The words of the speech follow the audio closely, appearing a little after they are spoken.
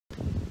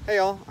Hey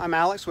y'all, I'm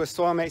Alex with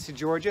Soil Mates of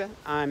Georgia.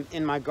 I'm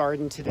in my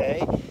garden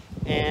today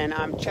and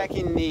I'm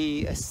checking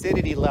the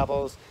acidity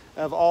levels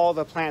of all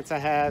the plants I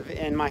have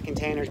in my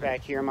containers back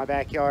here in my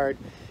backyard.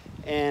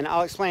 And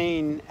I'll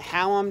explain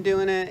how I'm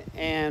doing it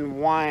and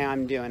why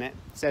I'm doing it.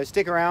 So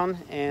stick around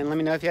and let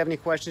me know if you have any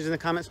questions in the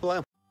comments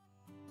below.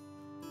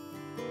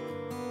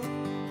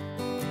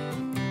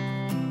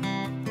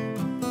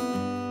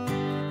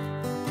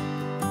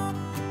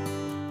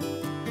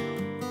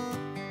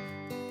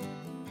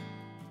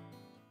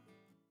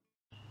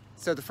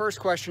 So the first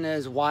question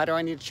is, why do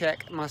I need to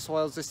check my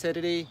soil's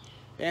acidity?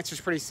 The answer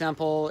is pretty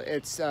simple.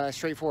 It's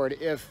straightforward.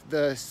 If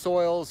the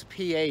soil's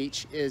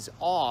pH is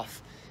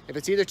off, if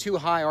it's either too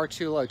high or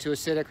too low, too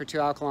acidic or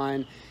too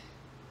alkaline,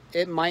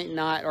 it might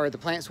not, or the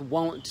plants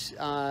won't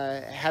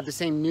have the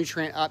same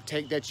nutrient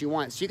uptake that you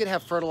want. So you could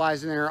have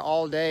fertilizer in there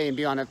all day and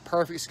be on a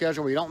perfect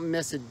schedule where you don't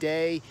miss a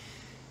day,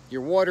 you're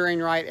watering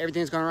right,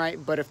 everything's going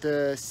right, but if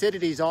the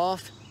acidity's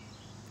off,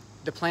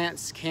 the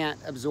plants can't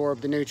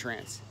absorb the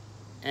nutrients.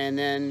 And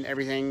then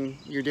everything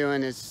you're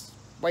doing is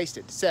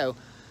wasted. So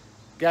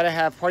got to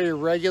have part of your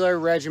regular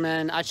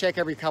regimen. I check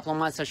every couple of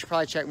months. I should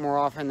probably check more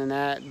often than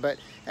that, but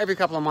every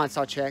couple of months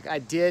I'll check. I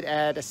did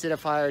add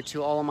acidifier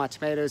to all of my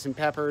tomatoes and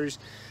peppers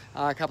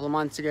a couple of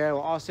months ago.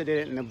 I also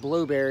did it in the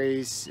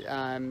blueberries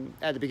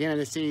at the beginning of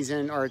the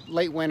season, or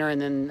late winter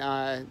and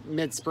then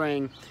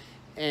mid-spring.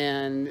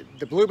 And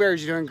the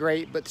blueberries are doing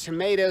great, but the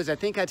tomatoes, I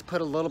think I'd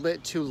put a little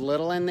bit too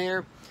little in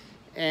there.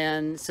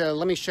 And so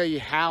let me show you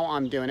how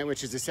I'm doing it,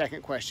 which is the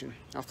second question.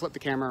 I'll flip the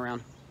camera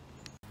around.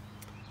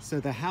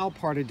 So the how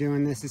part of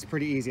doing this is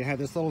pretty easy. I have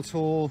this little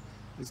tool.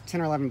 It's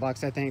 10 or 11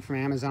 bucks, I think, from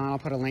Amazon. I'll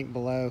put a link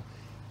below.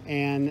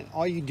 And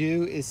all you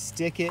do is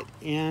stick it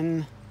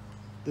in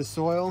the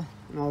soil.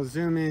 And I'll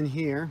zoom in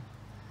here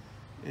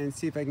and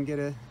see if I can get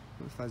if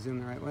I zoom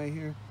the right way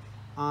here.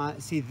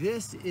 See,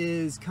 this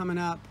is coming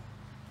up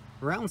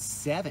around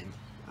 7,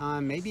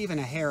 maybe even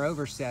a hair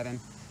over 7.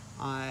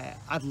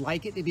 I'd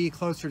like it to be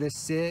closer to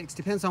 6.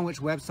 Depends on which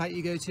website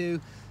you go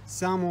to.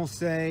 Some will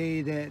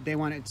say that they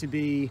want it to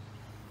be,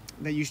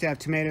 that you should have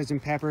tomatoes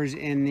and peppers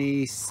in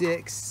the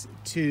 6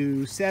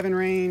 to 7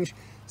 range.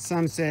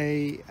 Some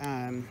say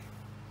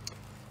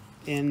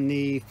in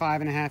the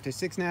 5.5 to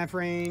 6.5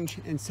 range.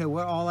 And so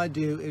what all I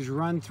do is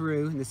run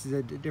through, and this is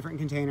a different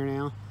container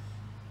now,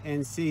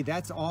 and see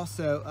that's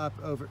also up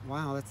over,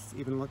 wow, that's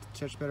even looked a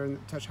touch better,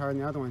 touch harder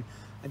than the other one.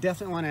 I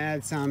definitely want to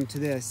add some to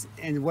this.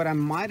 And what I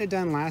might have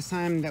done last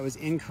time that was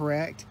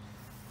incorrect,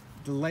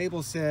 the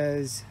label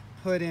says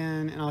put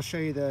in, and I'll show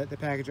you the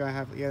package I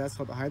have. Yeah, that's a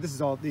little bit higher. This is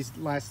all, these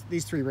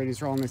 3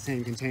 ratings are all in the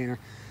same container.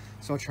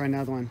 So I'll try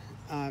another one.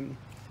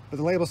 But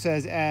the label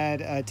says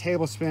add a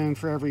tablespoon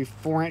for every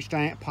 4-inch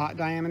pot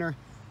diameter.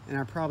 And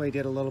I probably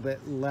did a little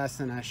bit less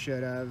than I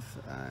should have.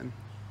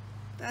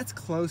 That's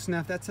close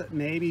enough. That's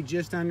maybe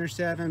just under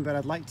 7, but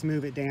I'd like to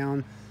move it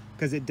down,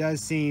 because it does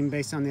seem,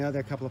 based on the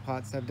other couple of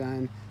pots I've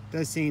done,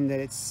 does seem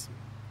that it's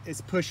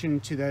pushing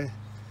to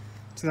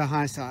the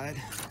high side.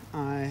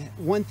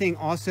 One thing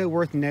also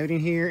worth noting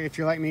here, if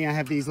you're like me, I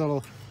have these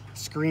little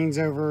screens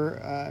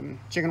over,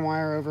 chicken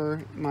wire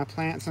over my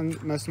plants on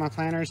most of my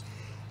planters.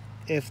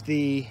 If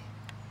the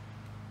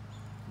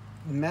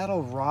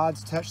metal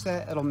rods touch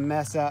that, it'll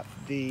mess up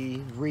the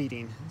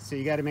reading. So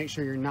you got to make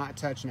sure you're not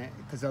touching it,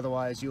 because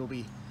otherwise you'll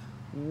be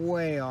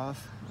way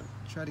off.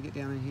 Try to get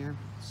down in here,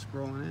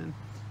 scrolling in.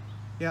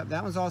 Yep,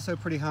 that one's also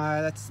pretty high.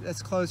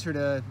 That's closer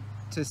to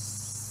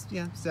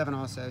yeah, 7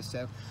 also.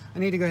 So I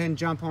need to go ahead and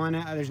jump on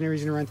it. There's no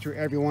reason to run through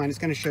every one. It's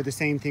going to show the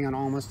same thing on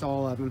almost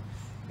all of them,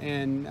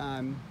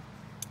 and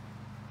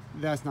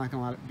that's not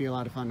going to be a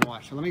lot of fun to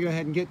watch. So let me go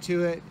ahead and get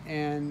to it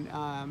and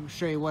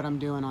show you what I'm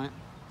doing on it.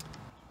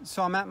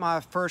 So I'm at my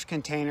first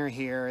container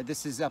here.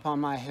 This is up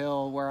on my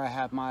hill where I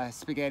have my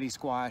spaghetti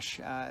squash.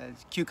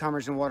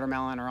 Cucumbers and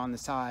watermelon are on the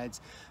sides,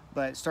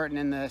 but starting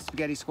in the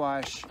spaghetti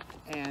squash.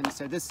 And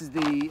so this is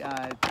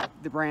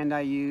the brand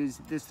I use.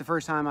 This is the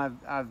first time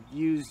I've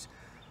used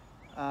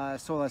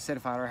soil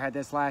acidifier. I had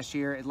this last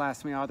year. It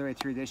lasts me all the way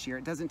through this year.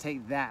 It doesn't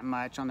take that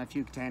much on the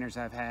few containers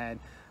I've had.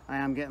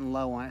 I'm getting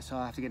low on it, so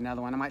I'll have to get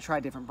another one. I might try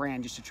a different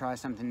brand just to try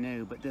something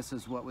new, but this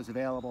is what was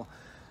available.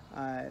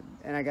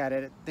 And I got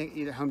it at, I think,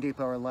 either Home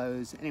Depot or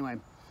Lowe's. Anyway,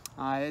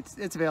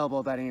 it's available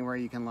about anywhere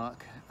you can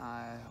look,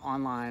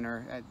 online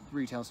or at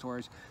retail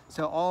stores.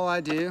 So all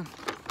I do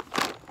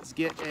is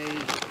get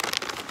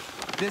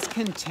this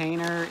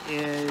container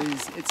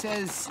is, it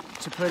says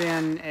to put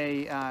in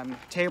a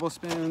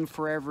tablespoon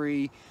for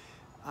every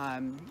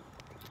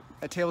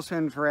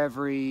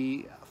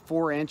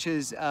 4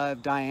 inches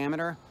of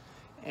diameter,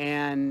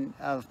 and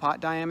of pot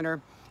diameter.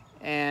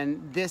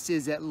 And this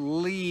is at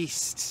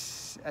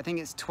least, I think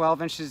it's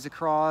 12 inches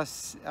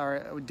across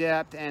or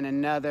depth, and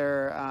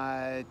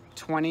another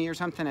 20 or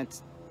something.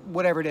 It's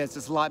whatever it is,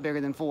 it's a lot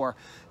bigger than 4.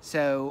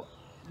 So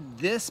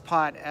this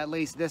pot, at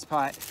least this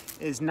pot,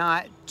 is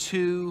not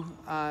too,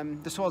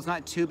 the soil's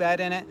not too bad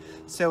in it.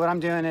 So what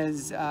I'm doing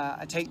is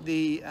I take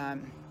the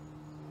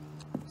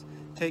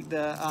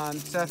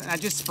stuff and I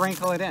just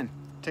sprinkle it in.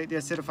 Take the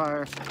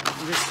acidifier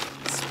and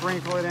just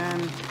sprinkle it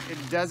in.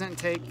 It doesn't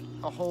take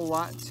a whole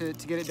lot to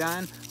get it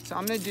done. So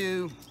I'll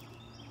do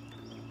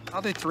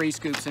 3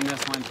 scoops in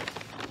this one.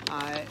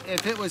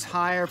 If it was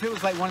higher, if it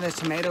was like one of those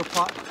tomato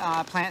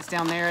plants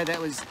down there that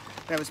was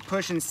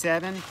pushing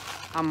 7,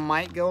 I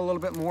might go a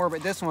little bit more,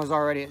 but this one was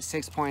already at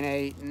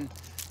 6.8, and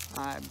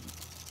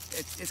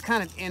it's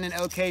kind of in an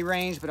okay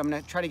range, but I'm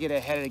gonna try to get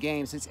ahead of the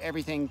game since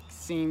everything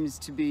seems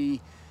to be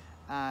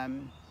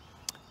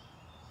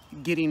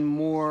getting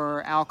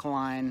more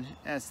alkaline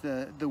as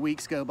the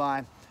weeks go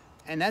by.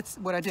 And that's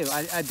what I do.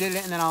 I did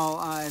it, and then I'll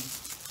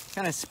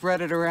kind of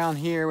spread it around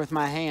here with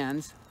my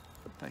hands.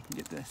 If I can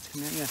get this to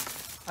come in, yeah.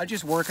 I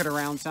just work it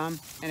around some,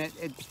 and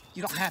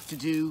you don't have to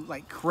do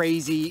like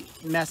crazy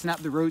messing up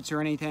the roots or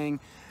anything,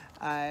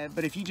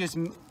 but if you just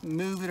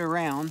move it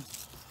around,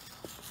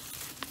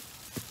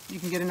 you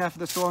can get enough of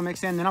the soil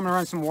mixed in. Then I'm gonna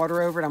run some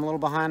water over it. I'm a little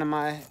behind on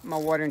my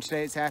watering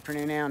today. It's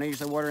afternoon now, and I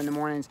usually water in the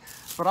mornings,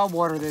 but I'll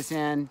water this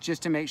in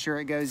just to make sure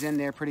it goes in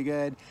there pretty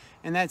good,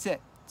 and that's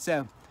it.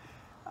 So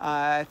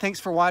thanks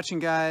for watching,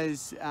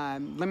 guys. Let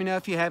me know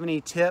if you have any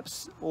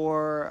tips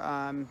or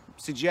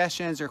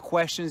suggestions or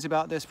questions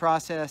about this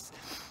process.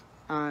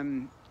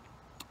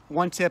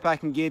 One tip I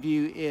can give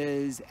you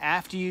is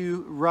after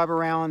you rub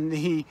around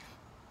the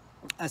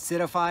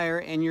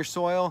acidifier in your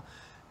soil,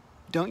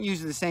 don't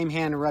use the same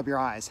hand to rub your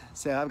eyes.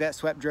 So I've got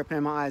sweat dripping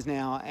in my eyes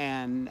now,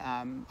 and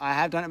I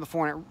have done it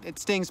before, and it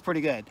stings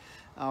pretty good,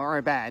 or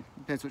bad,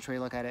 depends which way you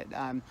look at it.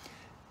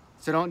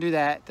 So don't do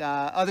that.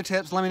 Other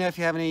tips, let me know if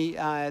you have any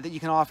that you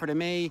can offer to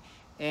me,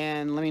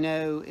 and let me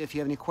know if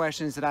you have any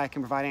questions that I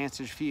can provide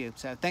answers for you.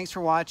 So thanks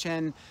for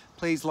watching.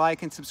 Please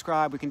like and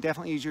subscribe. We can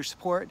definitely use your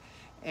support,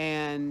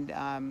 and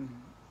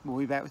we'll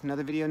be back with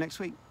another video next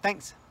week.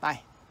 Thanks.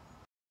 Bye.